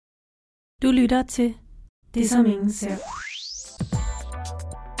Du lytter til Det, som ingen ser.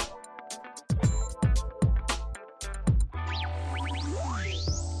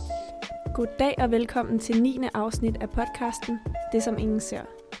 Goddag og velkommen til 9. afsnit af podcasten Det, som ingen ser.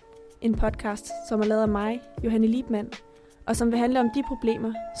 En podcast, som er lavet af mig, Johanne Liebmann, og som vil handle om de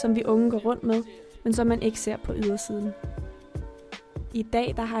problemer, som vi unge går rundt med, men som man ikke ser på ydersiden. I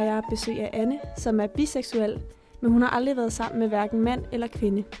dag der har jeg besøg af Anne, som er biseksuel, men hun har aldrig været sammen med hverken mand eller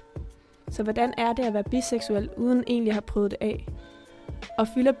kvinde. Så hvordan er det at være biseksuel, uden egentlig at have prøvet det af? Og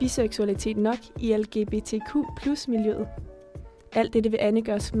fylder biseksualitet nok i LGBTQ+-miljøet? Alt det vil Anne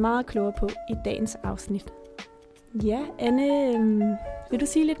gøre os meget klogere på i dagens afsnit. Ja, Anne, vil du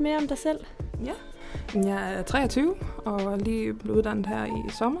sige lidt mere om dig selv? Ja, jeg er 23 og er lige blevet uddannet her i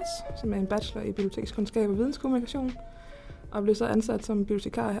sommer, som er en bachelor i bibliotekskundskab og videnskommunikation. Og blev så ansat som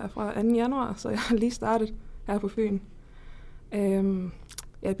bibliotekar her fra 2. januar, så jeg har lige startet her på Fyn.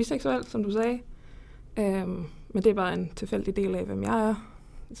 Jeg er biseksuel, som du sagde, men det er bare en tilfældig del af, hvem jeg er.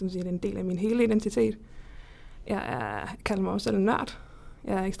 Som siger, det er en del af min hele identitet. Jeg kalder mig også selv en nørd.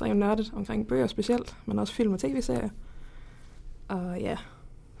 Jeg er ekstremt nørdet omkring bøger specielt, men også film og tv-serier. Og ja,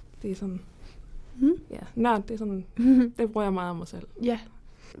 det er sådan... Ja, nørd, det er sådan... Det bruger jeg meget om mig selv. Ja.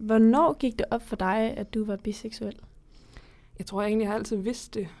 Hvornår gik det op for dig, at du var biseksuel? Jeg tror egentlig, jeg har altid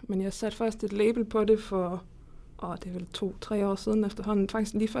vidst det, men jeg satte først et label på det for... det er vel 2-3 år siden efterhånden,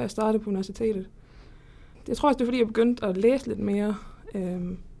 faktisk lige før jeg startede på universitetet. Jeg tror også, det er fordi, jeg begyndte at læse lidt mere.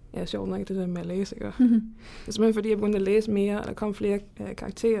 Ja, sjovt nok det der med at læse, ikke? Det er simpelthen fordi, jeg begyndte at læse mere, og der kom flere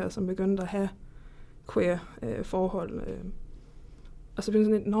karakterer, som begyndte at have queer forhold. Og så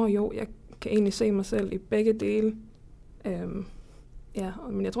begyndte jeg sådan lidt, jeg kan egentlig se mig selv i begge dele.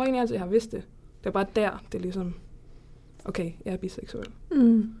 Men jeg tror egentlig altid, jeg har vidst det. Det er bare der, det er ligesom, okay, jeg er biseksuel.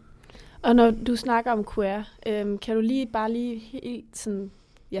 Mm. Og når du snakker om queer, kan du lige helt sådan,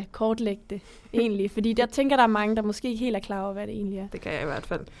 kortlægge det egentlig? Fordi jeg tænker, der er mange, der måske ikke helt er klar over, hvad det egentlig er. Det kan jeg i hvert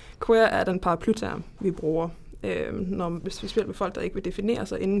fald. Queer er den paraplyterm, vi bruger, hvis vi spiller med folk, der ikke vil definere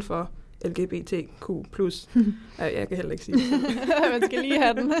sig inden for LGBTQ+. Jeg kan heller ikke sige det. Man skal lige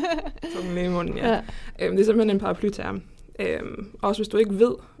have den. Sådan lige i munden, ja. Det er simpelthen en paraplyterm. Også hvis du ikke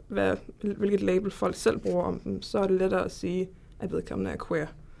ved, hvilket label folk selv bruger om dem, så er det lettere at sige, at vedkommende er queer.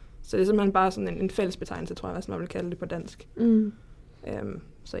 Så det er simpelthen bare sådan en fælles betegnelse, tror jeg, hvad man vil kalde det på dansk.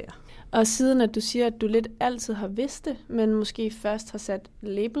 Så ja. Og siden at du siger, at du lidt altid har vidst det, men måske først har sat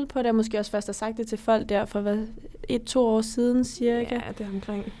label på det, og måske også først har sagt det til folk der for 1-2 år siden cirka. Ja, det er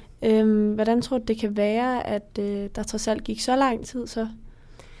omkring. Hvordan tror du, det kan være, at der trods alt gik så lang tid så?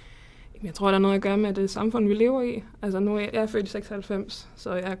 Jeg tror, der er noget at gøre med det samfund, vi lever i. Altså nu er jeg født i 96,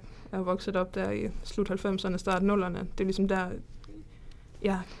 så jeg er vokset op der i slut 90'erne, start 0'erne. Det er ligesom der,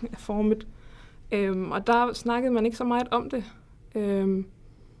 jeg er formet. Og der snakkede man ikke så meget om det.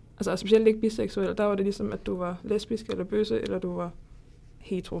 Altså specielt ikke biseksuel. Der var det ligesom, at du var lesbisk eller bøsse, eller du var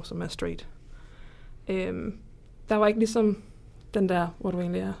hetero, som er straight. Der var ikke ligesom den der, hvor du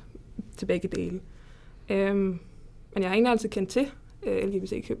egentlig er til begge dele. Men jeg har egentlig altid kendt til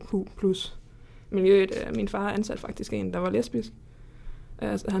LGBTQ+. Miljøet. Min far ansat faktisk en, der var lesbisk,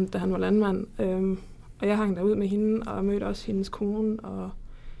 da han var landmand. Og jeg hang derud med hende, og mødte også hendes kone, og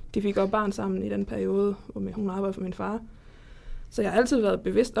de fik også barn sammen i den periode, hvor hun arbejdede for min far. Så jeg har altid været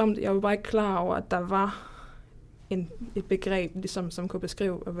bevidst om det. Jeg var bare ikke klar over, at der var et begreb, ligesom, som kunne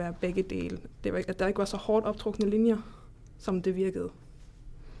beskrive at være begge dele. At der ikke var så hårdt optrukne linjer, som det virkede.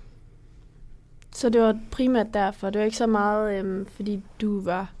 Så det var primært derfor. Det var ikke så meget, fordi du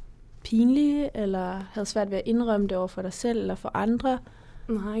var pinlig, eller havde svært ved at indrømme det over for dig selv, eller for andre?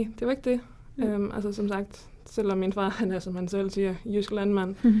 Nej, det var ikke det. Altså som sagt, selvom min far, han er, som han selv siger, jysk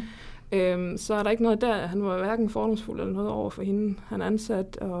landmand, så er der ikke noget der. Han var hverken fordomsfuld eller noget over for hende. Han er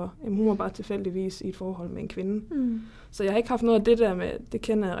ansat, og hun var bare tilfældigvis i et forhold med en kvinde. Så jeg har ikke haft noget af det der med, det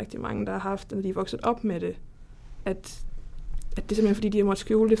kender jeg rigtig mange, der har haft, når de er vokset op med det, at det er simpelthen fordi, de har måttet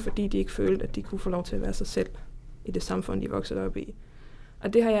skjule det, fordi de ikke følte, at de kunne få lov til at være sig selv i det samfund, de er vokset op i.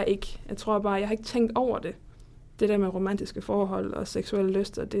 Og det har jeg ikke. Jeg tror bare, jeg har ikke tænkt over det. Det der med romantiske forhold og seksuelle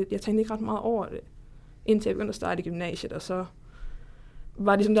lyster, jeg tænkte ikke ret meget over det, indtil jeg begyndte at starte i gymnasiet, og så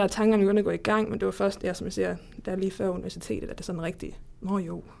var det som der tankerne begyndte at gå i gang, men det var først, som jeg siger, der lige før universitetet, at det er sådan rigtigt.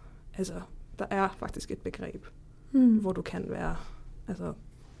 Altså, der er faktisk et begreb, hvor du kan være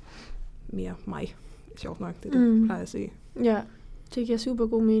mere mig. Sjovt nok, det plejer at sige. Ja, det giver super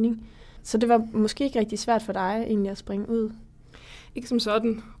god mening. Så det var måske ikke rigtig svært for dig egentlig at springe ud? Ikke som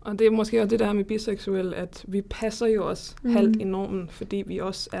sådan, og det er måske også det der med biseksuel, at vi passer jo også halvt i normen, fordi vi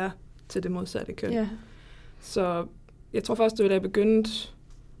også er til det modsatte køn. Ja. Så jeg tror først, det var da jeg begyndte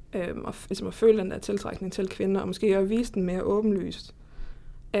at føle den der tiltrækning til kvinder, og måske at vise den mere åbenlyst,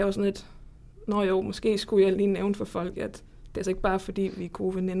 er jo sådan et, nå jo, måske skulle jeg lige nævne for folk, at det er altså ikke bare fordi, vi er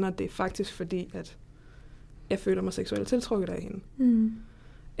gode veninder, det er faktisk fordi, at jeg føler mig seksuelt tiltrukket af hende.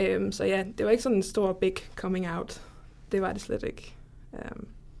 Så ja, det var ikke sådan en stor, big coming out. Det var det slet ikke.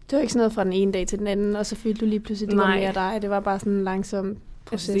 Det var ikke sådan noget fra den ene dag til den anden, og så følte du lige pludselig, det var mere dig. Det var bare sådan en langsom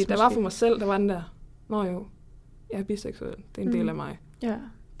proces. Altså, der var for mig selv, der var den der, nå jo, jeg er biseksuel. Det er en del af mig. Ja.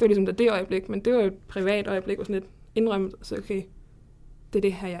 Det var ligesom det øjeblik, men det var et privat øjeblik, og sådan lidt indrømmet, så okay, det er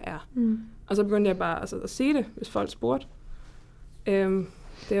det her, jeg er. Og så begyndte jeg bare at sige det, hvis folk spurgte. Der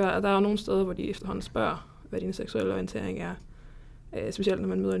er jo nogle steder, hvor de efterhånden spørger, hvad din seksuelle orientering er. Specielt når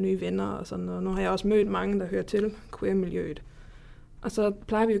man møder nye venner og sådan noget. Nu har jeg også mødt mange, der hører til queer-miljøet. Og så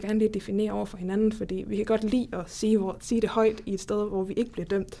plejer vi jo gerne lige at definere over for hinanden, fordi vi kan godt lide at sige det højt i et sted, hvor vi ikke bliver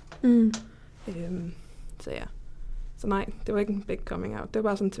dømt. Så ja. Så nej, det var ikke en big coming out. Det var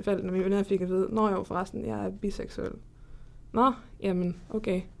bare sådan tilfældigt, når mine venner fik at vide, nå jo, forresten, jeg er biseksuel. Nå, jamen,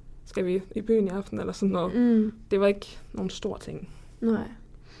 okay. Skal vi i byen i aften eller sådan noget? Det var ikke nogen stor ting. Nej.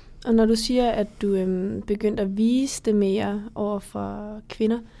 Og når du siger, at du begyndte at vise det mere over for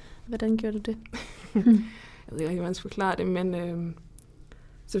kvinder, hvordan gjorde du det? Jeg ved ikke, hvordan jeg skal forklare det, men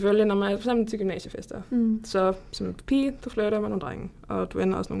selvfølgelig, når man er for eksempel til gymnasiefester, så som pige, du flirter med nogle drenge, og du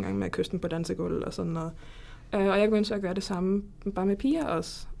ender også nogle gange med at kysse dem på dansegulvet og sådan noget. Og jeg begyndte så at gøre det samme, bare med piger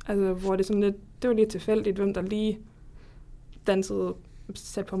også. Altså, hvor det sådan lidt, det var lidt tilfældigt, hvem der lige dansede,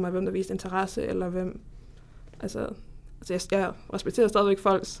 satte på mig, hvem der viste interesse, eller hvem. Altså jeg respekterer stadigvæk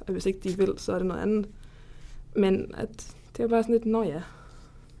folks, at hvis ikke de vil, så er det noget andet. Men at det var bare sådan lidt, nå ja,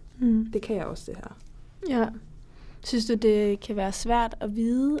 det kan jeg også, det her. Ja. Synes du, det kan være svært at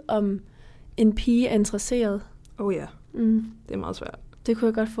vide, om en pige er interesseret? Ja, det er meget svært. Det kunne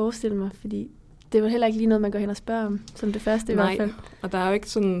jeg godt forestille mig, fordi det var heller ikke lige noget, man går hen og spørger om, som det første i hvert fald. Og der er jo ikke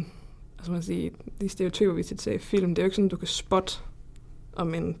sådan, altså man siger, de stereotyper, vi ser i film, det er jo ikke sådan, du kan spotte,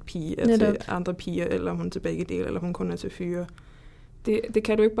 om en pige er til andre piger, eller om hun er til begge dele, eller hun kun er til fyre. Det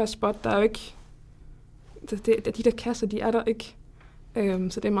kan du ikke bare spotte. Der er jo ikke, de der kasser, de er der ikke.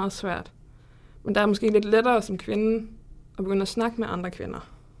 Så det er meget svært. Men der er måske lidt lettere som kvinde at begynde at snakke med andre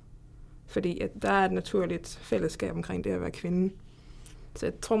kvinder. Fordi at der er et naturligt fællesskab omkring det at være kvinde. Så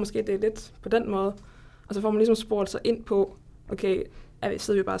jeg tror måske, det er lidt på den måde. Og så får man ligesom spurgt sig ind på, okay,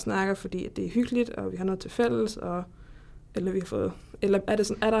 sidder vi bare og snakker, fordi at det er hyggeligt, og vi har noget til fælles, eller er det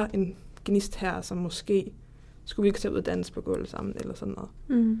sådan, er der en gnist her, som måske skulle vi ikke tage ud og danse på gulvet sammen, eller sådan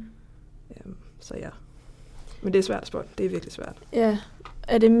noget. Så ja. Men det er svært at spørge. Det er virkelig svært. Ja.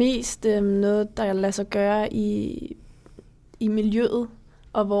 Er det mest noget, der lader sig gøre i miljøet,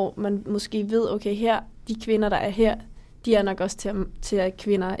 og hvor man måske ved, okay, her, de kvinder, der er her, de er nok også til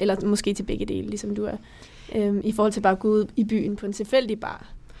kvinder, eller måske til begge dele, ligesom du er, i forhold til bare at gå ud i byen på en tilfældig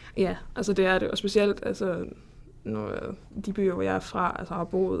bar? Ja, altså det er det, og specielt altså, de byer, hvor jeg er fra, altså har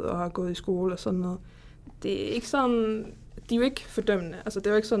boet og har gået i skole og sådan noget, det er ikke sådan, de er jo ikke fordømmende. Altså det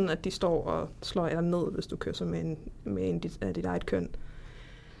er jo ikke sådan, at de står og slår jer ned, hvis du kysser med en af dit eget køn.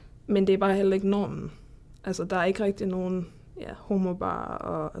 Men det er bare heller ikke normen. Altså der er ikke rigtig nogen homobar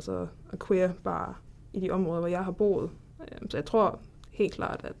og queer-bar i de områder, hvor jeg har boet. Så jeg tror helt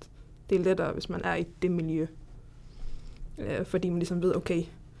klart, at det er lettere, hvis man er i det miljø. Fordi man ligesom ved, okay,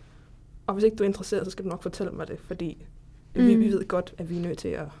 og hvis ikke du er interesseret, så skal du nok fortælle mig det, fordi vi ved godt, at vi er nødt til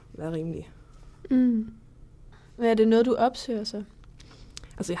at være rimelige. Hvad er det noget, du opsøger så?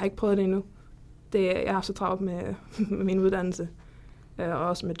 Altså, jeg har ikke prøvet det endnu. Jeg har haft så travlt med min uddannelse, og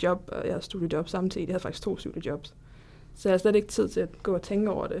også med job, og jeg har studiejob samtidig. Jeg havde faktisk 2 studiejobs. Så jeg har slet ikke tid til at gå og tænke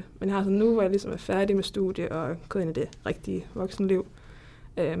over det. Men jeg har sådan nu, hvor jeg ligesom er færdig med studie og gået ind i det rigtige voksenliv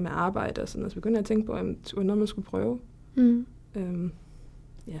med arbejde og sådan noget, så begynder jeg at tænke på, at det var noget, man skulle prøve.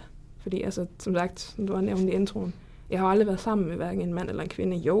 Fordi altså, som sagt, som du har nævnt i introen, jeg har aldrig været sammen med hverken en mand eller en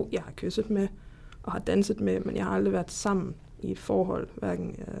kvinde. Jo, jeg har kysset med og har danset med, men jeg har aldrig været sammen i et forhold,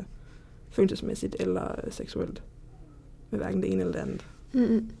 hverken følelsesmæssigt eller seksuelt, med hverken det ene eller det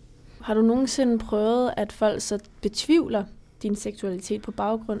andet. Har du nogensinde prøvet, at folk så betvivler din seksualitet på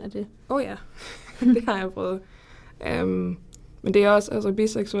baggrund af det? Ja, det har jeg prøvet. Men det er også altså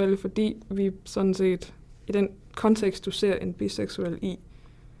biseksuelle, fordi vi sådan set, i den kontekst, du ser en biseksuel i,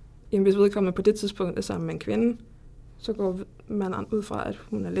 jamen hvis vedkommende på det tidspunkt er sammen med en kvinde, så går man ud fra, at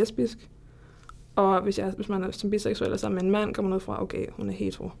hun er lesbisk. Og hvis man er som biseksuel er sammen med en mand, går man ud fra, okay, hun er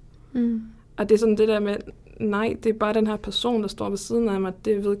hetero. Og det er sådan det der med, nej, det er bare den her person, der står ved siden af mig,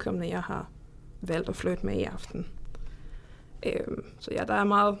 det er vedkommende, jeg har valgt at flirte med i aften. Så ja, der er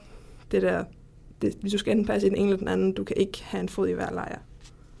meget det der, hvis du skal enten passe i den ene eller den anden, du kan ikke have en fod i hver lejr.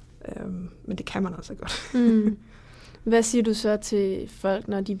 Men det kan man altså godt. Hvad siger du så til folk,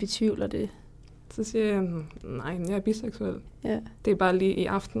 når de betvivler det? Så siger jeg, nej, jeg er biseksuel. Ja. Det er bare lige i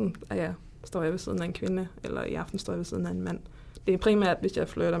aften, at jeg står jeg ved siden af en kvinde, eller i aften står jeg ved siden af en mand. Det er primært, hvis jeg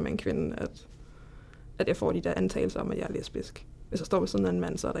flytter med en kvinde, at jeg får de der antagelser om, at jeg er lesbisk. Hvis jeg står ved siden af en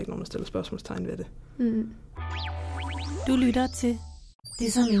mand, så er der ikke nogen, der stiller spørgsmålstegn ved det. Du lytter til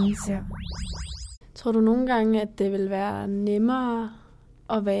Det, som ingen ser. Tror du nogle gange, at det vil være nemmere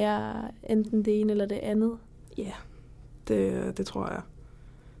at være enten det ene eller det andet? Ja, det tror jeg.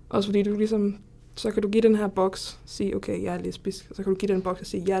 Også fordi du ligesom, så kan du give den her boks, sige, okay, jeg er lesbisk. Og så kan du give den boks og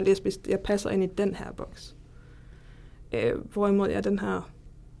sige, jeg er lesbisk, jeg passer ind i den her boks. Hvorimod jeg den her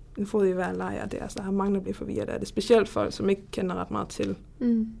en fod i hver lejr, det er, så der er mange, der bliver forvirret af det. Specielt folk, som ikke kender ret meget til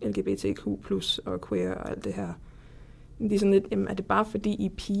LGBTQ+, og queer og alt det her. De er sådan lidt, jamen, er det bare fordi I er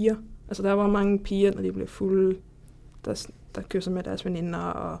piger? Altså, der var mange piger, når de blev fulde, der kysser med deres veninder,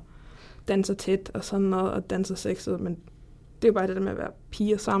 og danser tæt, og sådan noget, og danser sexet, men det er jo bare det der med at være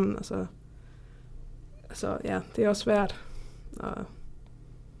piger sammen, altså ja, det er også svært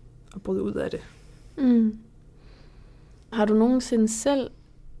at bryde ud af det. Har du nogensinde selv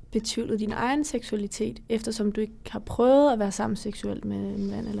betvivlet din egen seksualitet, eftersom du ikke har prøvet at være samseksuel med en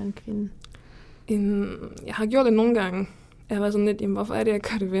mand eller en kvinde? Jeg har gjort det nogle gange. Jeg har været sådan lidt, jamen, hvorfor er det, jeg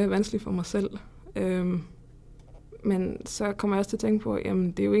gør det ved vanskeligt for mig selv? Men så kommer jeg også til at tænke på,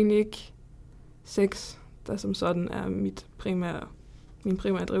 jamen, det er jo egentlig ikke sex, der som sådan er min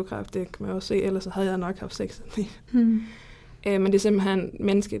primære drivkraft. Det kan man også se, ellers så havde jeg nok haft sex. Men det er simpelthen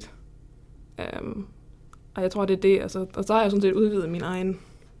menneskeligt. Og jeg tror, det er det. Altså, og så har jeg sådan set udvidet min egen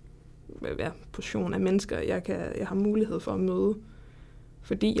portion af mennesker, jeg har mulighed for at møde.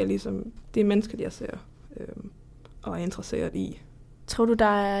 Fordi jeg ligesom, det er mennesker, jeg ser og er interesseret i. Tror du, der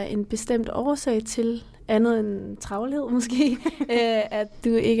er en bestemt årsag til, andet end travlhed måske, at du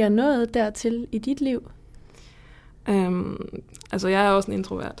ikke er nået dertil i dit liv? Altså, jeg er også en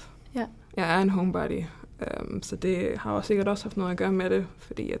introvert. Ja. Jeg er en homebody, så det har også sikkert også haft noget at gøre med det,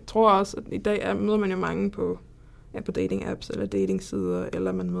 fordi jeg tror også, at i dag møder man jo mange på dating-apps eller dating-sider,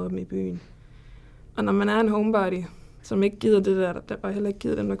 eller man møder dem i byen. Og når man er en homebody, som ikke gider det der og heller ikke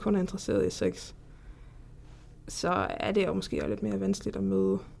gider dem, der kun er interesseret i sex, så er det jo måske også lidt mere vanskeligt at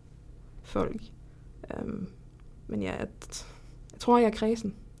møde folk. Men ja, jeg tror, jeg er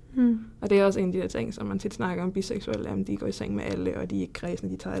kredsen. Og det er også en af de der ting, som man tit snakker om biseksuelle, at de går i seng med alle, og de er ikke kredsen,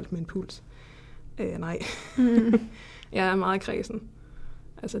 de tager alt med en puls. Nej. Jeg er meget kredsen.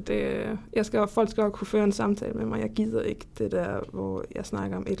 Altså folk skal også kunne føre en samtale med mig. Jeg gider ikke det der, hvor jeg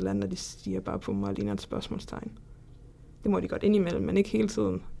snakker om et eller andet, og de stiger bare på mig og ligner et spørgsmålstegn. Det må de godt indimellem, men ikke hele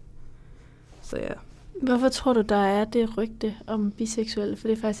tiden. Så ja. Hvorfor tror du, der er det rygte om biseksuelle? For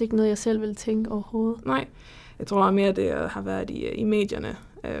det er faktisk ikke noget, jeg selv vil tænke overhovedet. Nej, jeg tror mere, det har været i medierne.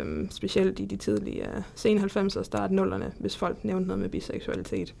 Specielt i de tidlige sen 90'erne og start 0'erne, hvis folk nævnte noget med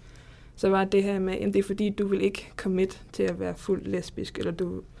biseksualitet. Så var det her med, at det er fordi, du vil ikke commit til at være fuldt lesbisk, eller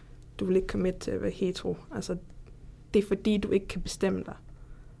du vil ikke commit til at være hetero. Altså, det er fordi, du ikke kan bestemme dig.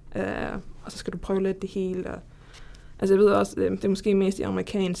 Og så skal du prøve lidt det hele. Altså, jeg ved også, det er måske mest i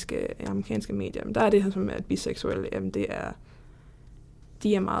amerikanske medier, men der er det her som at biseksuelle, jamen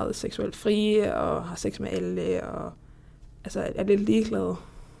de er meget seksuelt frie, og har sex med alle, og altså, er lidt ligeglade.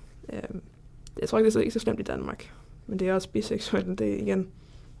 Jeg tror ikke, det er ikke så slemt i Danmark, men det er også biseksuelle, det er igen,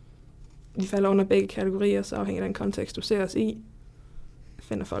 de falder under begge kategorier, så afhængig af den kontekst, du ser os i,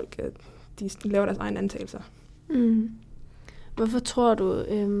 finder folk, at de laver deres egne antagelser. Hvorfor tror du,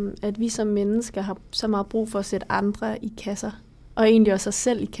 at vi som mennesker har så meget brug for at sætte andre i kasser? Og egentlig også os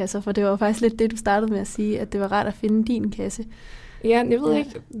selv i kasser, for det var faktisk lidt det, du startede med at sige, at det var rart at finde din kasse. Ja, jeg ved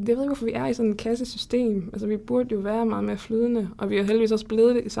ikke, hvorfor vi er i sådan et kassesystem. Altså, vi burde jo være meget mere flydende, og vi er heldigvis også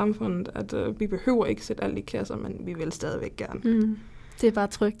blevet det i samfundet, at vi behøver ikke sætte alt i kasser, men vi vil stadigvæk gerne. Det er bare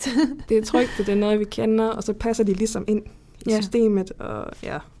trygt. Det er trygt, det er noget, vi kender, og så passer de ligesom ind i systemet, og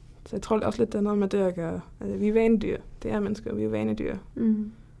ja. Så jeg tror også lidt, det er noget med det at gøre. Altså, vi er vanedyr. Det er mennesker, vi er vanedyr.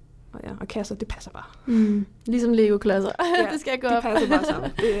 Og kasser, det passer bare. Ligesom Lego-klodser. Ja, det skal gå op. Det passer bare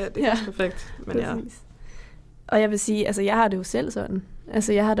sammen. Det er perfekt. Men ja. Og jeg vil sige, altså jeg har det jo selv sådan.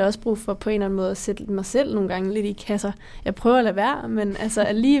 Altså jeg har da også brug for på en eller anden måde at sætte mig selv nogle gange lidt i kasser. Jeg prøver at lade være, men altså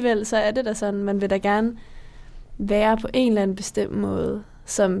alligevel så er det da sådan, man vil da gerne være på en eller anden bestemt måde,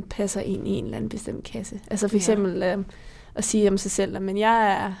 som passer ind i en eller anden bestemt kasse. Altså for eksempel at sige om sig selv, at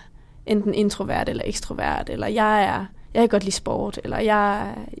jeg er enten introvert eller ekstrovert, eller jeg kan godt lide sport, eller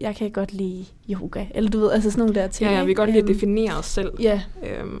jeg kan godt lide yoga, eller du ved, altså sådan nogle der ting. Ja, vi kan godt lide at definere os selv, ja.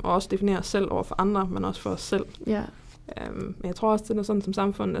 Og også definere os selv over for andre, men også for os selv. Ja. Men jeg tror også, det er sådan, som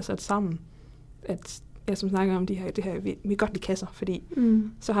samfundet er sat sammen, at jeg som snakker om det her, vi kan godt lide kasser, fordi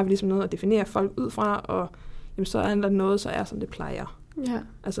så har vi ligesom noget at definere folk ud fra, og jamen, så er der noget, så er som det plejer. Ja.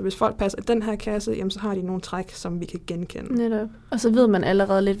 Altså hvis folk passer i den her kasse, jamen, så har de nogle træk, som vi kan genkende. Netop. Og så ved man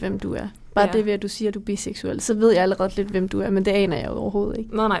allerede lidt, hvem du er. Bare det ved, at du siger, at du er biseksuel, så ved jeg allerede lidt, hvem du er, men det aner jeg jo overhovedet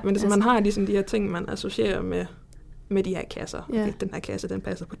ikke. Nej, men det, man har ligesom de her ting, man associerer med de her kasser. Ja. Okay, den her kasse, den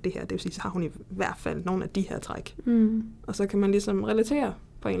passer på det her. Det vil sige, så har hun i hvert fald nogle af de her træk. Mm. Og så kan man ligesom relatere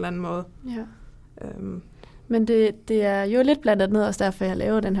på en eller anden måde. Ja. Men det er jo lidt blandt andet også derfor, jeg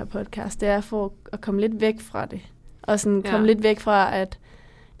laver den her podcast. Det er for at komme lidt væk fra det. Og sådan komme lidt væk fra,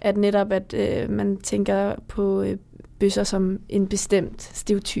 at netop, at man tænker på bøsser som en bestemt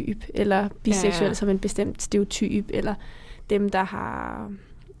stereotyp, eller biseksuel som en bestemt stereotyp, eller dem, der har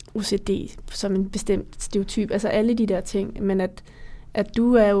OCD som en bestemt stereotyp. Altså alle de der ting. Men at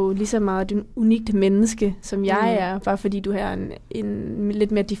du er jo lige så meget et unikt menneske, som jeg er, bare fordi du har en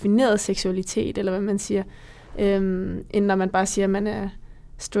lidt mere defineret seksualitet, eller hvad man siger, end når man bare siger, at man er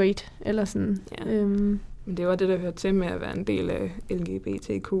straight, eller sådan. Ja. Men det var det, der hører til med at være en del af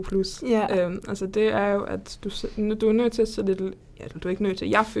LGBTQ+. Ja. Altså det er jo, at du er nødt til at sætte et... Ja, du er ikke nødt til.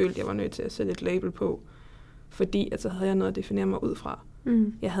 Jeg følte, jeg var nødt til at sætte et label på, fordi at så havde jeg noget at definere mig ud fra.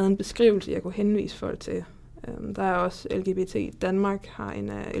 Mm. Jeg havde en beskrivelse, jeg kunne henvise folk til. Der er også LGBT. Danmark har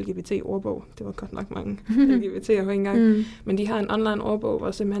en LGBT-ordbog. Det var godt nok mange LGBT'er på en gang. Mm. Men de har en online ordbog,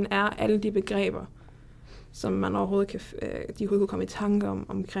 hvor simpelthen er alle de begreber, som man overhovedet kan komme i tanke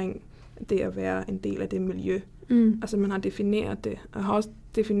omkring det at være en del af det miljø. Mm. Altså man har defineret det. Og har også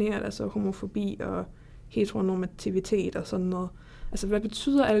defineret altså homofobi og heteronormativitet og sådan noget. Altså hvad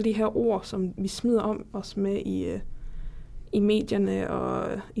betyder alle de her ord, som vi smider om os med i medierne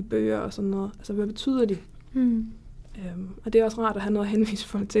og i bøger og sådan noget? Altså hvad betyder de? Mm. Og det er også rart at have noget at henvise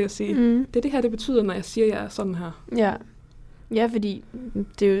folk til at sige, det er det her, det betyder, når jeg siger, jeg er sådan her. Ja, fordi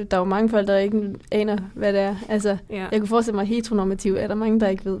der er jo mange folk, der ikke aner, hvad det er. Altså, jeg kunne forestille mig, heteronormativ er der mange, der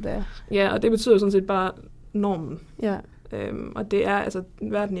ikke ved, hvad det er. Ja, og det betyder sådan set bare normen. Ja. Og det er, altså,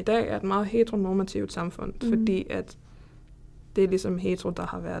 verden i dag er et meget heteronormativt samfund, fordi at det er ligesom hetero, der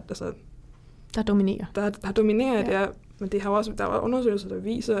har været, altså... Der dominerer. Der har domineret, ja. Men det har også, der er undersøgelser, der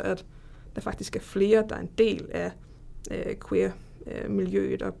viser, at der faktisk er flere, der er en del af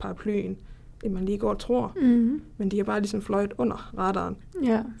queer-miljøet og paraplyen, end man lige går og tror. Mm-hmm. Men de har bare ligesom fløjet under radaren.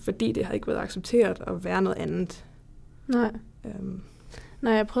 Ja. Fordi det har ikke været accepteret at være noget andet. Nej.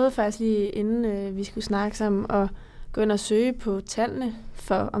 Nej, jeg prøvede faktisk lige, inden vi skulle snakke sammen, at gå ind og søge på tallene,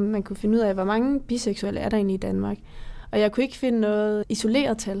 for om man kunne finde ud af, hvor mange biseksuelle er der egentlig i Danmark. Og jeg kunne ikke finde noget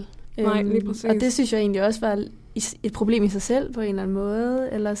isoleret tal. Nej, lige præcis. Og det synes jeg egentlig også var et problem i sig selv på en eller anden måde.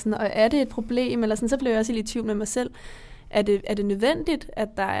 Eller sådan, og er det et problem? Eller sådan, så blev jeg også lidt i tvivl med mig selv. Er det nødvendigt, at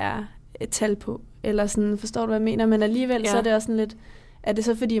der er et tal på? Eller sådan, forstår du, hvad jeg mener? Men alligevel så er det også sådan lidt... Er det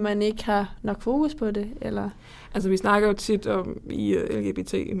så, fordi man ikke har nok fokus på det? Eller? Altså, vi snakker jo tit om i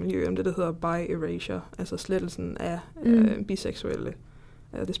LGBT-miljøet om det, der hedder bi-erasure. Altså slettelsen af biseksuelle.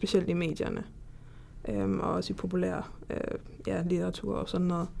 Det er specielt i medierne. Og også i populær litteratur og sådan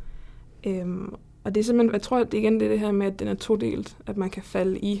noget. Og det er simpelthen, jeg tror, at det er det her med, at den er todelt, at man kan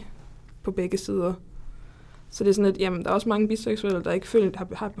falde i på begge sider. Så det er sådan, at jamen, der er også mange biseksuelle, der ikke føler,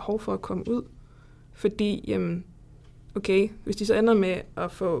 at har behov for at komme ud. Fordi, jamen, okay, hvis de så ender med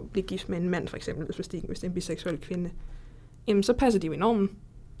at blive gift med en mand, for eksempel, hvis det er en biseksuel kvinde, jamen, så passer de jo i normen.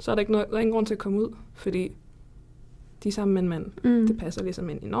 Så er der ingen grund til at komme ud, fordi de er sammen med en mand. Det passer ligesom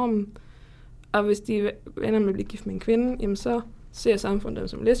ind i normen. Og hvis de ender med at blive gift med en kvinde, jamen, så ser samfundet dem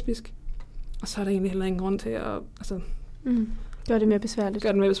som lesbisk. Og så er der egentlig heller ingen grund til at... Altså, gør det mere besværligt.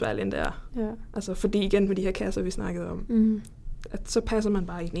 Gør det mere besværligt, end det er. Ja. Altså, fordi igen med de her kasser, vi snakkede om, at så passer man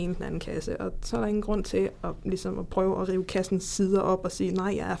bare i den ene eller den anden kasse, og så er der ingen grund til at prøve at rive kassens sider op og sige,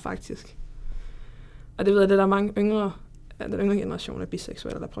 nej, jeg er faktisk. Og det ved jeg, der er mange den yngre generation af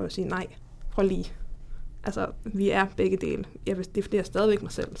biseksuelle, der prøver at sige, nej, prøv lige. Altså, vi er begge dele. Jeg definerer stadigvæk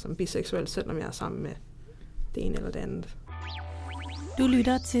mig selv som biseksuel, selvom jeg er sammen med det ene eller det andet. Du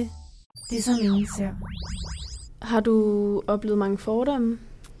lytter til Det, som ingen ser. Har du oplevet mange fordomme?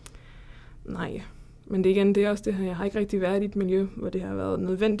 Nej, men det er også det her. Jeg har ikke rigtig været i et miljø, hvor det har været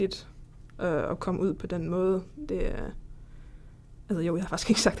nødvendigt at komme ud på den måde. Det er, altså jo, jeg har faktisk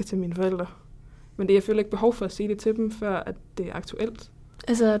ikke sagt det til mine forældre. Men jeg føler ikke behov for at sige det til dem, før at det er aktuelt.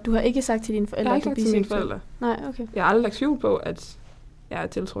 Altså, du har ikke sagt til dine forældre, at du er biseksuel? Jeg har ikke sagt til mine forældre. Nej, okay. Jeg har aldrig lagt tvivl på, at jeg er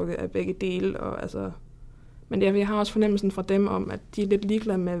tiltrukket af begge dele, og altså... Men jeg har også fornemmelsen fra dem om, at de er lidt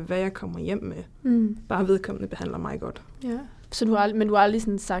ligeglade med, hvad jeg kommer hjem med. Bare vedkommende behandler mig godt. Ja. Så du har aldrig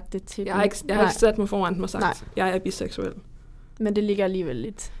sådan sagt det til dem? Jeg har ikke sat mig foran dem og sagt, jeg er biseksuel. Men det ligger alligevel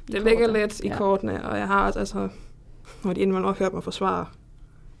lidt i kortene? Det ligger lidt i kortene, og jeg har også, altså, hvor de indimellem også hørt mig forsvare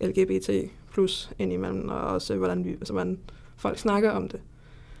LGBT plus indimellem, og også hvordan folk snakker om det.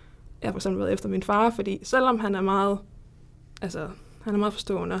 Jeg har for eksempel været efter min far, fordi selvom han er meget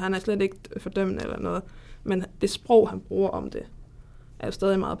forstående, og han er slet ikke fordømmende eller noget, men det sprog, han bruger om det, er jo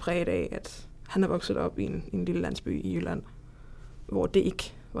stadig meget præget af, at han er vokset op i en lille landsby i Jylland, hvor det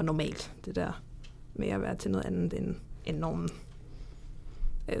ikke var normalt, det der med at være til noget andet end normen.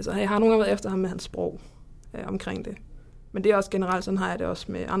 Så jeg har nogle gange været efter ham med hans sprog omkring det. Men det er også generelt, sådan har jeg det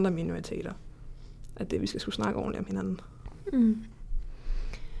også med andre minoriteter, at vi skal skulle snakke ordentligt om hinanden.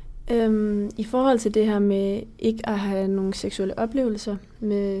 I forhold til det her med ikke at have nogle seksuelle oplevelser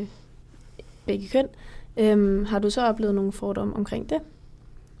med begge køn, har du så oplevet nogle fordomme omkring det?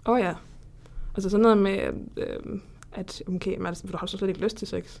 Ja. Altså sådan noget med, at okay, du har så slet ikke lyst til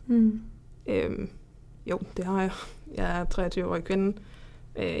sex. Jo, det har jeg. Jeg er 23-årig kvinde.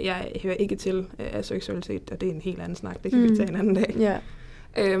 Jeg hører ikke til aseksualitet, og det er en helt anden snak. Det kan vi tage en anden dag. Yeah.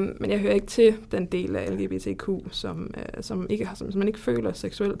 Men jeg hører ikke til den del af LGBTQ, som man ikke føler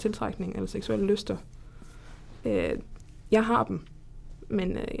seksuel tiltrækning eller seksuelle lyster. Jeg har dem,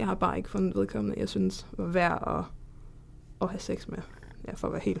 men jeg har bare ikke fundet vedkommende, jeg synes var værd at have sex med. Ja, for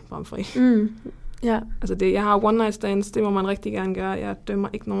at være helt bramfri. Yeah. Altså jeg har one night stands, det må man rigtig gerne gøre. Jeg dømmer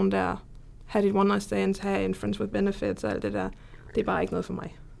ikke nogen der. Have dit one night stands, have en friends with benefits og alt det der. Det er bare ikke noget for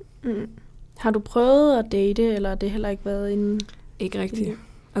mig. Har du prøvet at date, eller har det heller ikke været en... Ikke rigtigt.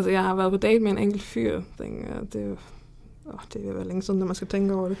 Altså, jeg har været på date med en enkelt fyr. Det vil være længe siden, når man skal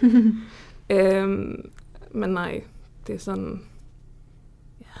tænke over det. Men nej, det er sådan...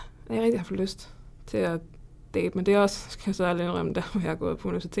 Ja, jeg har rigtig haft lyst til at date, men det er også, skal jeg så ærligt indrømme, der hvor jeg har gået på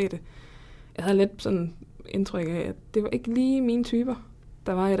universitetet. Jeg havde lidt sådan indtryk af, at det var ikke lige mine typer,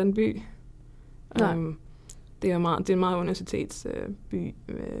 der var i den by. Det er en meget universitetsby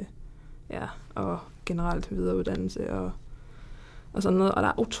med, og generelt videreuddannelse og sådan noget. Og der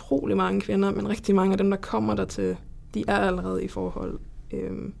er utrolig mange kvinder, men rigtig mange af dem, der kommer der til, de er allerede i forhold.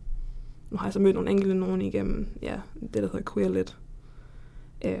 Nu har jeg så mødt nogle enkelte nogen igennem, det der hedder queerlet.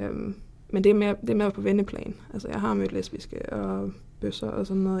 Men det er mere på venneplan. Altså jeg har mødt lesbiske og bøsser og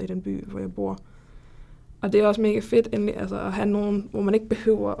sådan noget i den by, hvor jeg bor. Og det er også mega fedt endelig, altså, at have nogen, hvor man ikke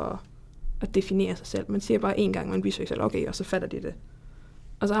behøver at definere sig selv. Man siger bare én gang, man er biseksuel, okay, og så fatter de det.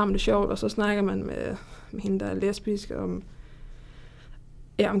 Og så har man det sjovt, og så snakker man med hende, der er lesbisk, om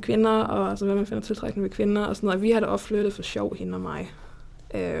kvinder, og altså, hvad man finder tiltrækkende ved kvinder, og sådan noget. Vi har det opflyttet for sjov, hende og mig.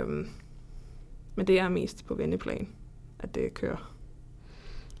 Men det er mest på venneplan, at det kører.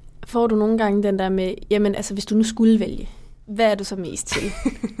 Får du nogle gange den der med, jamen altså, hvis du nu skulle vælge, hvad er du så mest til?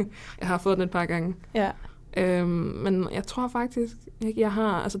 Jeg har fået den et par gange. Ja. Men jeg tror faktisk ikke, jeg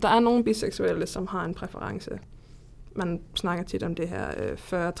har... Altså, der er nogle biseksuelle, som har en præference. Man snakker tit om det her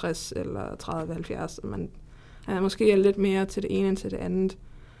 40-60 eller 30-70. Man er måske lidt mere til det ene end til det andet.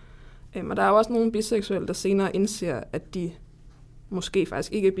 Og der er jo også nogle biseksuelle, der senere indser, at de måske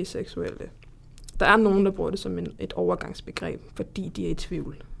faktisk ikke er biseksuelle. Der er nogen, der bruger det som et overgangsbegreb, fordi de er i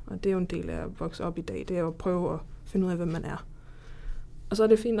tvivl. Og det er jo en del af at vokse op i dag. Det er jo at prøve at finde ud af, hvem man er. Og så er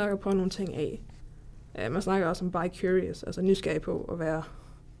det fint nok at prøve nogle ting af. Man snakker også om bi-curious, altså nysgerrig på at være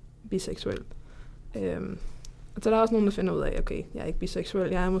biseksuel. Og så der er også nogen, der finder ud af, okay, jeg er ikke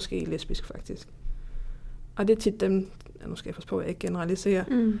biseksuel, jeg er måske lesbisk faktisk. Og det er tit dem, nu skal jeg passe på, at jeg ikke generaliserer,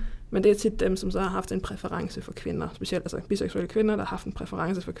 men det er tit dem, som så har haft en præference for kvinder, specielt altså biseksuelle kvinder, der har haft en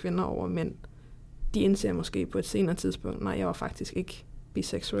præference for kvinder over mænd. De indser måske på et senere tidspunkt, nej, jeg var faktisk ikke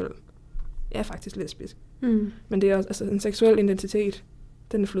biseksuel. Jeg er faktisk lesbisk. Men det er også, altså en seksuel identitet,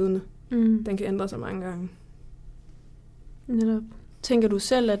 den er flydende. Den kan ændre sig mange gange. Netop. Tænker du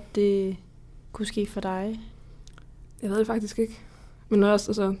selv, at det kunne ske for dig? Jeg ved det faktisk ikke. Men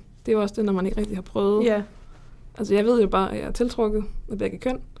også, altså, det er jo også det, når man ikke rigtig har prøvet. Ja. Altså jeg ved jo bare, at jeg er tiltrukket af begge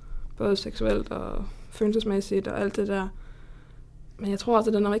køn. Både seksuelt og følelsesmæssigt og alt det der. Men jeg tror også,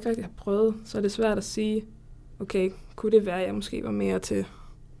 at når man ikke rigtig har prøvet, så er det svært at sige, okay, kunne det være, at jeg måske var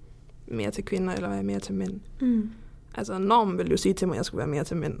mere til kvinder, eller var jeg mere til mænd? Altså normen ville jo sige til mig, at jeg skulle være mere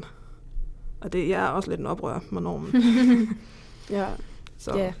til mænd. Og det jeg er også lidt en oprør med normen. Ja.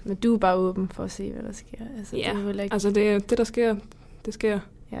 Så. Ja, men du er bare åben for at se, hvad der sker. Altså, ja, det ikke... altså det der sker, det sker.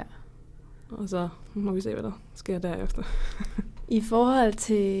 Ja. Og så må vi se, hvad der sker derefter. I forhold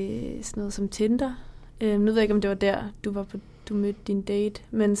til sådan noget som Tinder, nu ved jeg ikke, om det var der, du mødte din date,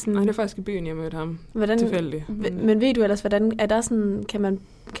 men sådan... Nej, det var faktisk i byen, jeg mødte ham. Tilfældigt. Men ved du ellers, hvordan er der sådan,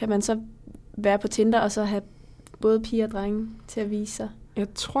 kan man så være på Tinder og så have både piger og drenge til at vise sig? Jeg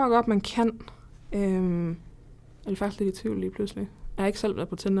tror godt, man kan. Jeg er faktisk lidt i tvivl lige pludselig. Jeg har ikke selv været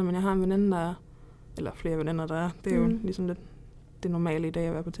på Tinder, men jeg har en veninde, der er, eller flere veninder, der er. Det er jo ligesom lidt det normale i dag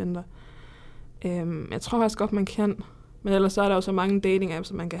at være på Tinder. Jeg tror faktisk godt, man kan. Men ellers så er der jo så mange dating-apps,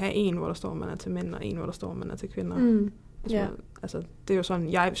 så man kan have en, hvor der står, man er til mænd, og en, hvor der står, man er til kvinder. Ja. Altså, det er jo sådan,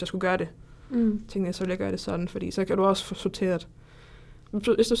 hvis jeg skulle gøre det, tænkte jeg, så ville jeg gøre det sådan, fordi så kan du også få sorteret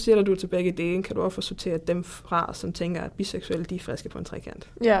hvis du siger, at du er til begge dele, kan du også få sorteret dem fra, som tænker, at biseksuelle, de er friske på en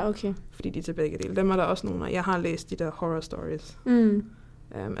trekant. Ja, okay. Fordi de er til begge dele. Dem er der også nogle af. Jeg har læst de der horror stories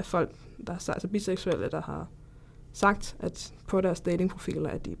af folk, der er altså biseksuelle, der har sagt, at på deres datingprofiler,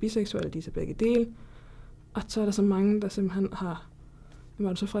 at de er biseksuelle, de er til begge dele. Og så er der så mange, der simpelthen har, var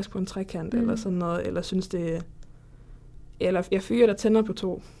du så frisk på en trekant, eller sådan noget, eller synes det, eller jeg fyrer, der tænder på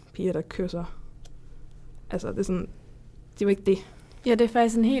 2 piger, der kysser. Altså, det er sådan, det var ikke det. Ja, det er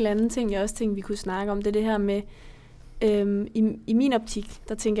faktisk en helt anden ting, jeg også tænkte, vi kunne snakke om. Det er det her med, i min optik,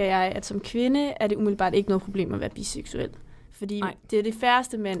 der tænker jeg, at som kvinde er det umiddelbart ikke noget problem at være biseksuel. Fordi det er det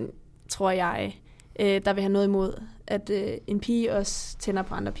færreste mænd, tror jeg, der vil have noget imod, at en pige også tænder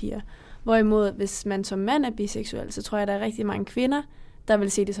på andre piger. Hvorimod, hvis man som mand er biseksuel, så tror jeg, at der er rigtig mange kvinder, der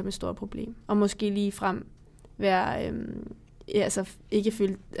vil se det som et stort problem. Og måske lige frem være, ikke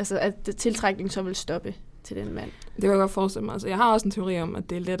føle, altså at tiltrækningen så vil stoppe til den mand. Det kan jeg godt forestille mig. Altså, jeg har også en teori om, at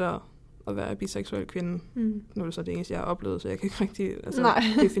det er lettere at være biseksuel kvinde. Nu er det så det eneste, jeg har oplevet, så jeg kan ikke rigtig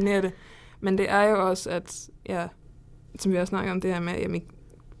definere det. Men det er jo også, at som vi har snakket om det her med, at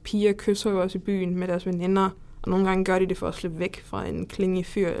piger kysser jo også i byen med deres veninder, og nogle gange gør de det for at slippe væk fra en klingig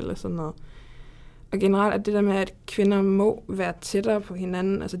fyr eller sådan noget. Og generelt er det der med, at kvinder må være tættere på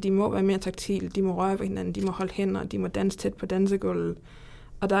hinanden, altså de må være mere taktile, de må røre på hinanden, de må holde hænder, de må danse tæt på dansegulvet.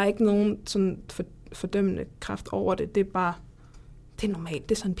 Og der er ikke nogen sådan fordømmende kraft over det. Det er bare, det er normalt,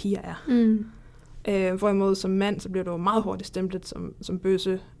 det er sådan piger er. Hvorimod som mand, så bliver du meget hurtigt stemplet som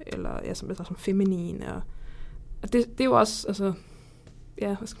bøsse, eller som feminin. Og det er jo også, altså,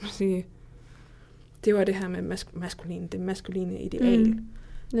 ja, hvad skal man sige, det var det her med det maskuline ideal.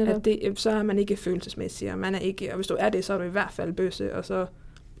 At så er man ikke følelsesmæssig, og man er ikke, og hvis du er det, så er du i hvert fald bøsse, og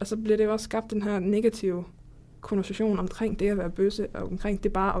så bliver det jo også skabt den her negative konnotation omkring det at være bøsse, og omkring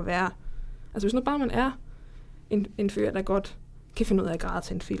det bare at være. Altså hvis nu bare man er en fyr, der godt kan finde ud af at græde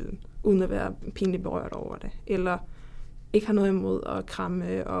til en film, uden at være pinligt berørt over det, eller ikke har noget imod at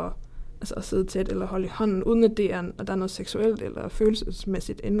kramme og altså at sidde tæt eller holde i hånden, uden at der er noget seksuelt eller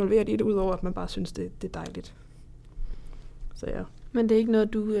følelsesmæssigt involveret i det, udover at man bare synes, det er dejligt. Så ja. Men det er ikke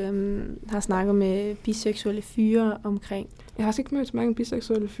noget, du har snakket med biseksuelle fyre omkring? Jeg har ikke mødt så mange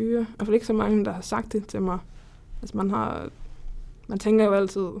biseksuelle fyre. I hvert fald ikke så mange, der har sagt det til mig. Altså man tænker jo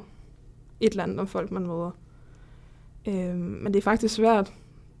altid et eller andet om folk, man møder. Men det er faktisk svært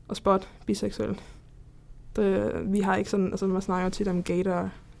at spotte biseksuelle. Vi har ikke sådan, altså man snakker jo tit om gator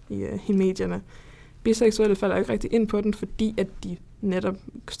i medierne. Biseksuelle falder jo ikke rigtig ind på den, fordi at de netop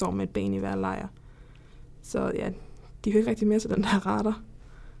står med et ben i hver lejr. Så ja, de hører ikke rigtig med til den der radar.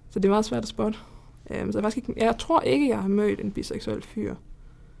 Så det er meget svært at spotte. Så jeg tror ikke, jeg har mødt en biseksuel fyr.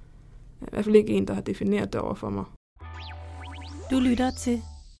 I hvert fald ikke en, der har defineret det over for mig. Du lytter til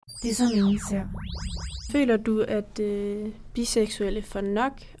Det, som ingen ser. Føler du, at biseksuelle får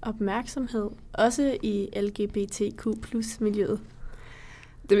nok opmærksomhed, også i LGBTQ+-miljøet?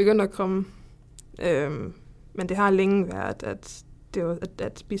 Det begynder at komme. Men det har længe været,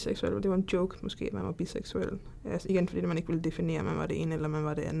 at biseksuelle, det var en joke måske, at man var biseksuel. Altså igen, fordi man ikke ville definere, at man var det ene eller man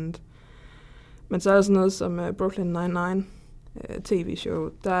var det andet. Men så er der sådan noget som Brooklyn Nine-Nine tv-show.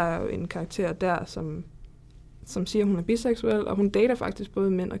 Der er jo en karakter der, som siger, at hun er biseksuel, og hun dater faktisk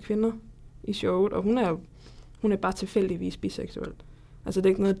både mænd og kvinder i showet, og hun er bare tilfældigvis biseksuel. Altså det er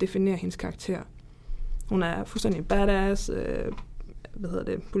ikke noget, at definere hendes karakter. Hun er fuldstændig badass,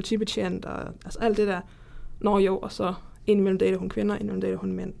 politibetjent, og altså alt det der. Og så indimellem dater hun kvinder, indimellem dater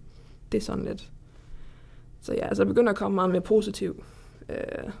hun mænd. Det er sådan lidt. Så ja, altså begynder at komme meget mere positiv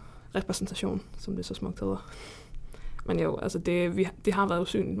repræsentation, som det så smukt hedder. Men jo, altså det har været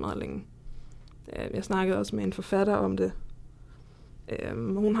usynligt meget længe. Jeg snakkede også med en forfatter om det.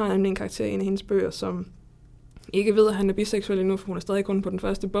 Hun har nemlig en karakter i en af hendes bøger, som ikke ved, at han er biseksuel endnu, for hun er stadig kun på den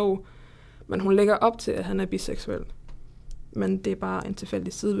første bog. Men hun lægger op til, at han er biseksuel. Men det er bare en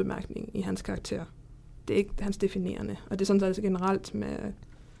tilfældig sidebemærkning i hans karakter. Det er ikke hans definerende. Og det er sådan altså generelt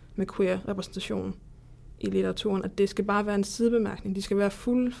med queer-repræsentation i litteraturen, at det skal bare være en sidebemærkning. De skal være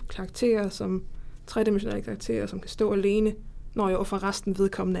fulde karakterer, som tredimensionelle karakterer, som kan stå alene, når jo for resten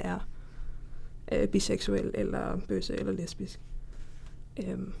vedkommende er biseksuel, eller bøsse, eller lesbisk.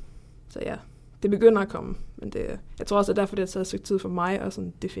 Så ja, det begynder at komme. Men jeg tror også, at derfor det har taget et stykke tid for mig at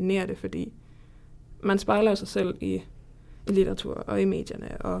sådan definere det, fordi man spejler sig selv i litteratur og i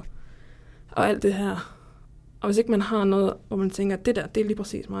medierne og alt det her. Og hvis ikke man har noget, hvor man tænker, at det er lige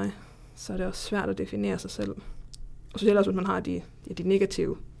præcis mig, så er det også svært at definere sig selv. Og så også, hvis man har de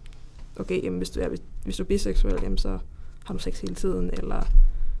negative. Okay, jamen, hvis du er biseksuel, jamen, så har du sex hele tiden, eller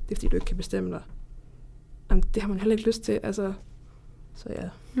det er fordi, du ikke kan bestemme dig. Jamen, det har man heller ikke lyst til, altså. Så ja,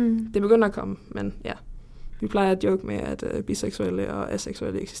 det begynder at komme, men ja, Vi plejer at joke med, at biseksuelle og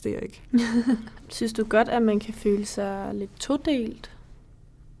aseksuelle eksisterer ikke. Synes du godt, at man kan føle sig lidt todelt?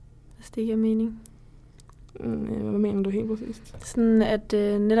 Hvis det ikke er mening. Hvad mener du helt præcist? Sådan at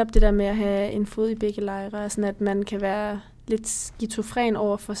netop det der med at have en fod i begge lejre, sådan at man kan være lidt skizofren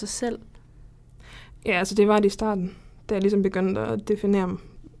over for sig selv. Ja, altså det var det i starten, da jeg ligesom begyndte at definere,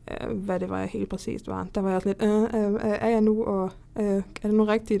 hvad det var, jeg helt præcist var. Der var jeg også lidt, er jeg nu, og er det nu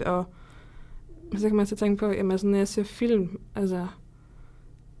rigtigt? Og så kan man så tænke på, jamen altså, når jeg ser film, altså,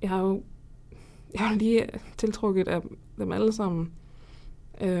 jeg har jo lige tiltrukket af dem alle sammen.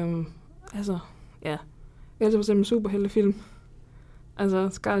 Altså, ja. Jeg elsker for eksempel superheltefilm. Altså,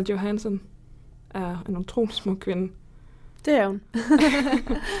 Scarlett Johansson er en utrolig smuk kvinde. Det er hun.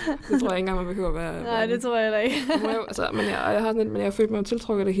 Det tror jeg ikke engang, man behøver at være. Nej, det tror jeg heller ikke. Men jeg har følt mig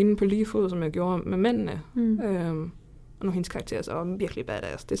tiltrukket af hende på lige fod, som jeg gjorde med mændene. Og nu hendes karakter så er virkelig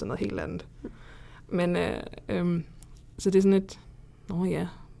badass. Det er sådan noget helt andet. Men så det er sådan et,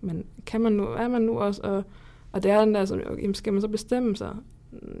 men er man nu også, og det er den der, som, jamen, skal man så bestemme sig?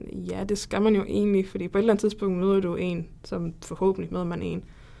 Ja, det skal man jo egentlig, fordi på et eller andet tidspunkt møder du en, som forhåbentlig møder man en,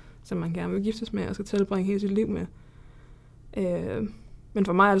 som man gerne vil giftes med, og skal tilbringe hele sit liv med. Men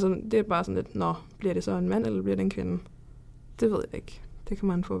for mig er det er bare sådan lidt, bliver det så en mand, eller bliver det en kvinde? Det ved jeg ikke. Det kan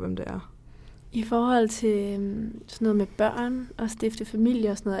man få, hvem det er. I forhold til sådan noget med børn og stifte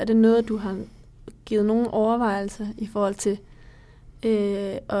familie og sådan noget, er det noget, du har givet nogle overvejelser i forhold til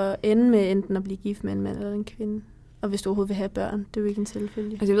at ende med enten at blive gift med en mand eller en kvinde? Og hvis du overhovedet vil have børn, det er jo ikke en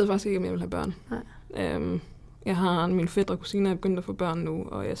selvfølge. Altså jeg ved faktisk ikke, om jeg vil have børn. Nej. Jeg har min fætter og kusiner er begyndt at få børn nu,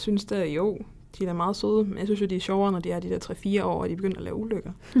 og jeg synes da jo, de er meget søde, men jeg synes jo, de er sjovere, når de er de der 3-4 år, og de begynder at lave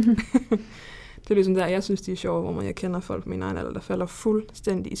ulykker. Det er ligesom der, jeg synes, de er sjove, hvor jeg kender folk på min egen alder, der falder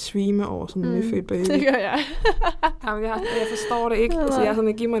fuldstændig i svime over sådan en nyfødt baby. Det gør jeg. Jamen, jeg forstår det ikke. Altså, jeg er sådan,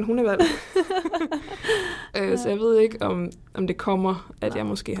 at give mig en hundevalg. Så jeg ved ikke, om det kommer, at jeg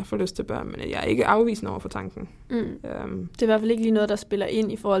måske har fået lyst til børn, men jeg er ikke afvisende over for tanken. Det er i hvert fald ikke lige noget, der spiller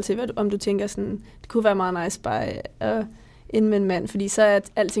ind i forhold til, om du tænker sådan, det kunne være meget nice bare end med en mand, fordi så er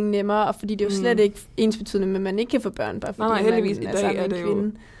alting nemmere, og fordi det er jo slet ikke ensbetydende med, at man ikke kan få børn, bare fordi nej, heldigvis man i dag er det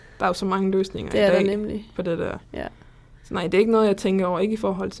jo, der er jo så mange løsninger i dag nemlig på det der. Ja. Så nej, det er ikke noget, jeg tænker over, ikke i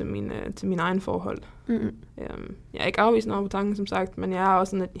forhold til min egen forhold. Jeg er ikke afvisende over på tanken, som sagt, men jeg er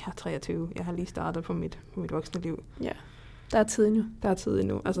også sådan, at jeg er 23. Jeg har lige startet på mit voksne liv. Ja, der er tid endnu. Der er tid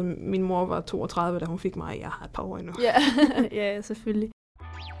endnu. Altså, min mor var 32, da hun fik mig. Jeg har et par år endnu. Ja, ja, selvfølgelig.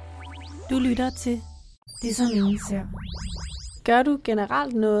 Du lytter til Det, som ingen ser. Gør du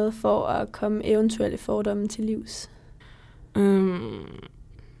generelt noget for at komme eventuelle fordomme til livs?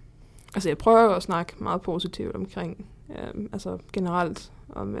 Altså, jeg prøver at snakke meget positivt omkring, altså generelt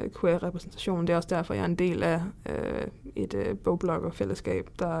om queer-repræsentation. Det er også derfor, jeg er en del af et bogbloggerfællesskab,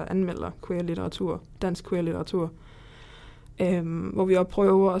 der anmelder queer-litteratur, dansk queer-litteratur, hvor vi også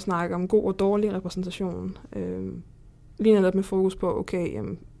prøver at snakke om god og dårlig repræsentation. Lige netop med fokus på, okay,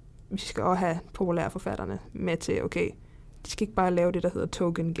 jamen, vi skal også have populære forfatterne med til, okay, de skal ikke bare lave det, der hedder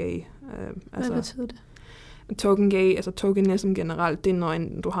token gay. Hvad betyder det? Token gay, altså tokenism generelt, det er, når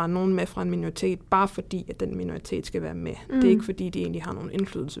du har nogen med fra en minoritet, bare fordi, at den minoritet skal være med. Det er ikke, fordi de egentlig har nogen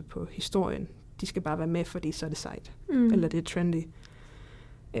indflydelse på historien. De skal bare være med, fordi så er det sejt. Eller det er trendy.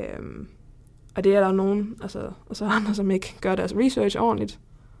 Og det er der jo nogen, altså, og så andre, som ikke gør deres research ordentligt.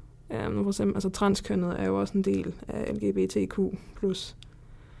 For eksempel, altså transkønnet er jo også en del af LGBTQ+.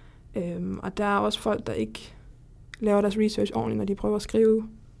 Og der er også folk, der ikke laver deres research ordentligt, når de prøver at skrive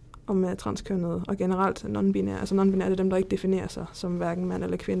om transkønnet, og generelt non-binære. Altså non-binære er dem, der ikke definerer sig som hverken mand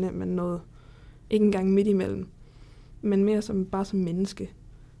eller kvinde, men noget ikke engang midt imellem. Men mere som menneske.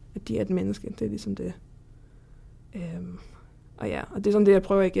 At de er et menneske, det er ligesom det. Og det er sådan det, jeg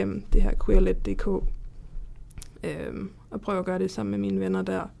prøver igennem det her queerlet.dk. Og prøver at gøre det sammen med mine venner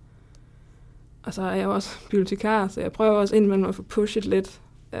der. Og så er jeg også bibliotekar, så jeg prøver også indimellem at få pushet lidt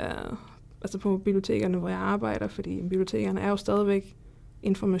altså på bibliotekerne, hvor jeg arbejder, fordi bibliotekerne er jo stadigvæk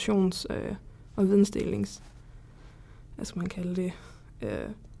informations- og vidensdelings, hvad skal man kalde det?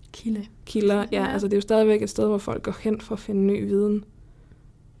 Kilder, ja. Altså det er jo stadigvæk et sted, hvor folk går hen for at finde ny viden.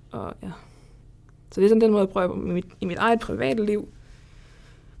 Og ja. Så det er sådan den måde, jeg prøver i mit eget private liv.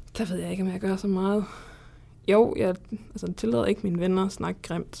 Der ved jeg ikke, om jeg gør så meget. Jo, jeg tillader ikke mine venner at snakke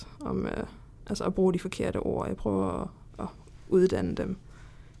grimt om at bruge de forkerte ord. Jeg prøver at uddanne dem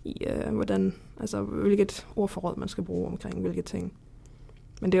i, hvilket ordforråd man skal bruge omkring hvilke ting.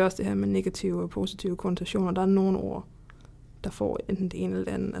 Men det er også det her med negative og positive konnotationer. Der er nogle ord, der får enten det ene eller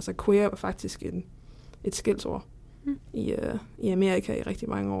det andet. Altså queer er faktisk et skældsord i Amerika i rigtig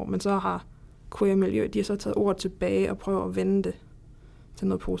mange år. Men så har queer-miljø, de har så taget ordet tilbage og prøver at vende det til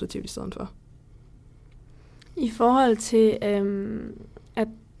noget positivt i stedet for. I forhold til, at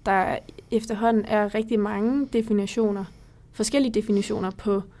der efterhånden er rigtig mange definitioner, forskellige definitioner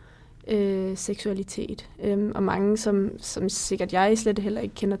på seksualitet, og mange, som sikkert jeg slet heller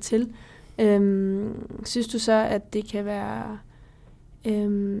ikke kender til. Synes du så, at det kan være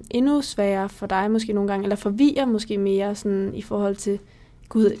endnu sværere for dig måske nogle gange, eller forvirre måske mere sådan, i forhold til,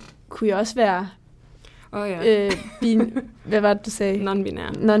 gud, kunne jeg også være hvad var det, du sagde?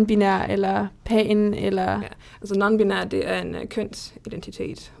 Non-binær, eller pan, eller... Ja, altså non-binær, det er en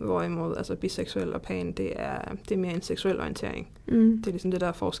kønsidentitet, hvorimod altså biseksuel og pan, det er mere en seksuel orientering. Det er ligesom det, der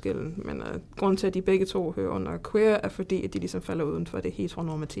er forskellen. Men grunden til, at de begge to hører under queer, er fordi, at de ligesom falder uden for det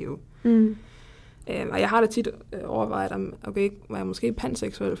heteronormative. Og jeg har da tit overvejet, om var jeg måske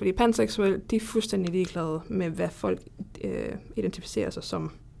panseksuel, fordi panseksuel, de er fuldstændig ligeglade med, hvad folk identificerer sig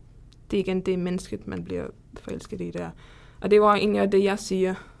som. Det er igen det mennesket, man bliver forelsket i der. Og det var egentlig det, jeg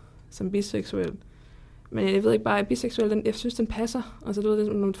siger som biseksuel. Men jeg ved ikke bare, at biseksuel, jeg synes, den passer. Altså, du ved,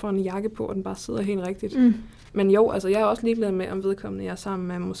 når man får en jakke på, og den bare sidder helt rigtigt. Men jo, altså, jeg er også ligeglad med, om vedkommende jeg er sammen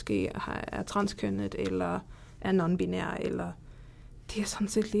med, måske er transkønnet, eller er non-binær, eller... Det er jeg sådan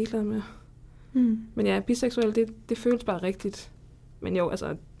set ligeglad med. Men ja, biseksuel, det føles bare rigtigt. Men jo,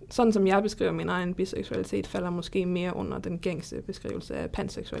 altså, sådan som jeg beskriver min egen biseksualitet, falder måske mere under den gængse beskrivelse af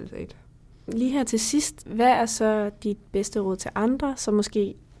panseksualitet. Lige her til sidst, hvad er så dit bedste råd til andre, som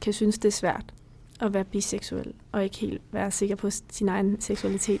måske kan synes, det er svært at være biseksuel, og ikke helt være sikker på sin egen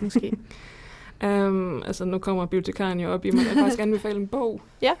seksualitet måske? Altså, nu kommer bibliotekaren jo op i mig. Jeg vil faktisk anbefale en bog.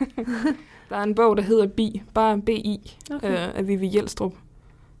 Ja. Der er en bog, der hedder Bi, bare B-I, af Vivi Hjelstrup,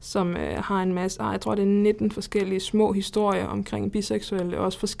 som har en masse, jeg tror det er 19 forskellige små historier omkring biseksuelle, og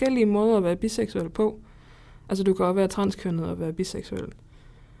også forskellige måder at være biseksuel på. Altså du kan også være transkønnet og være biseksuel.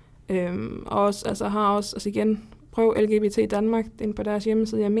 Og også, altså igen, prøv LGBT Danmark ind på deres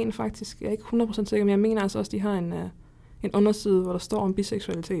hjemmeside. Jeg mener faktisk, jeg er ikke 100% sikker, men jeg mener altså også, de har en underside, hvor der står om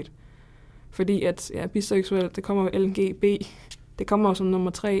biseksualitet. Fordi at biseksuel, det kommer jo LGB, det kommer jo som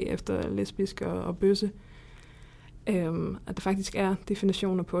nummer 3 efter lesbisk og bøsse. At der faktisk er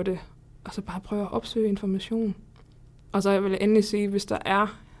definitioner på det, og så bare prøve at opsøge information. Og så vil jeg endelig sige, hvis der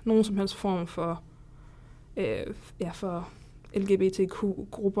er nogen som helst form for for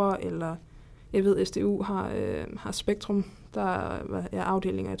LGBTQ-grupper, eller jeg ved, SDU har Spektrum, der er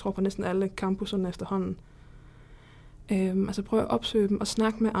afdelinger, jeg tror på næsten alle campuserne efterhånden. Altså prøve at opsøge dem og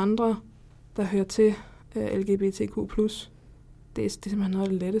snakke med andre, der hører til LGBTQ+. Det er simpelthen noget af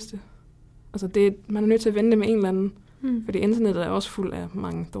det letteste. Altså man er nødt til at vente med en eller anden, fordi internettet er også fuld af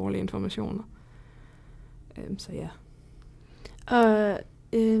mange dårlige informationer. Så ja. Og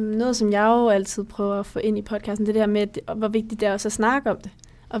noget, som jeg jo altid prøver at få ind i podcasten, det der med, hvor vigtigt det er også at snakke om det,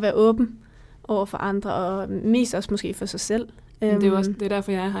 og være åben over for andre, og mest også måske for sig selv. Det er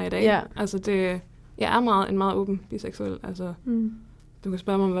derfor, jeg er her i dag. Ja. Altså jeg er en meget åben biseksuel. Altså, du kan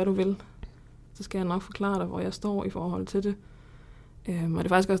spørge mig om, hvad du vil. Så skal jeg nok forklare dig, hvor jeg står i forhold til det. Og det er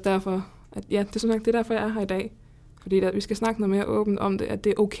faktisk også derfor, at det er derfor, jeg er her i dag. Fordi vi skal snakke noget mere åbent om det, at det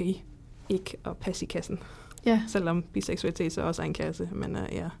er okay ikke at passe i kassen. Ja. Selvom biseksualitet så også er en kasse, men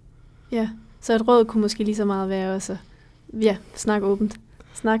Ja, så et råd kunne måske lige så meget være også, snak åbent.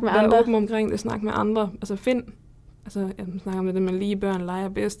 Snak med andre. Vær åben omkring det, snak med andre. Altså jeg snakker om det med lige børn leger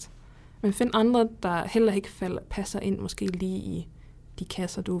bedst. Men find andre, der heller ikke passer ind måske lige i de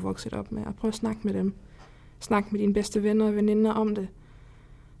kasser, du er vokset op med. Og prøv at snakke med dem. Snak med dine bedste venner og veninder om det.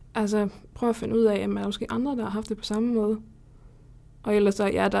 Altså, prøv at finde ud af, om der er måske andre, der har haft det på samme måde. Og ellers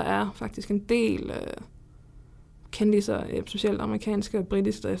så, der er faktisk en del kendiser, specielt amerikanske og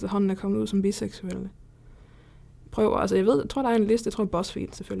britiske, der efterhånden er kommet ud som biseksuelle. Prøv, altså jeg tror, der er en liste, jeg tror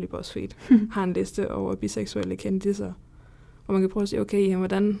BuzzFeed har en liste over biseksuelle kendiser, hvor man kan prøve at sige, okay,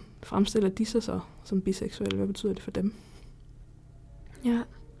 hvordan fremstiller de sig så som biseksuelle? Hvad betyder det for dem? Ja,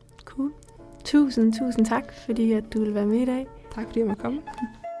 cool. Tusind tak, fordi at du ville være med i dag. Tak fordi jeg måtte komme.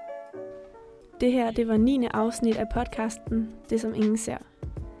 Det her, det var 9. afsnit af podcasten Det, som ingen ser.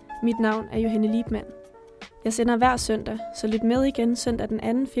 Mit navn er Johanne Liebmann. Jeg sender hver søndag, så lyt med igen søndag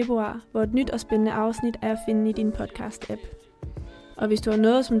den 2. februar, hvor et nyt og spændende afsnit er at finde i din podcast-app. Og hvis du har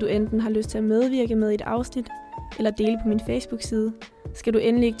noget, som du enten har lyst til at medvirke med i et afsnit, eller dele på min Facebook-side, skal du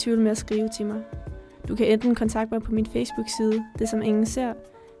endelig ikke tvivle med at skrive til mig. Du kan enten kontakte mig på min Facebook-side, Det, som ingen ser,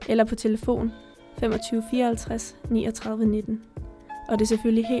 eller på telefon 25 54 39 19. Og det er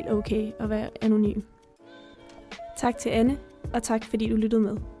selvfølgelig helt okay at være anonym. Tak til Anne, og tak fordi du lyttede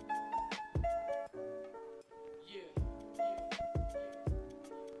med.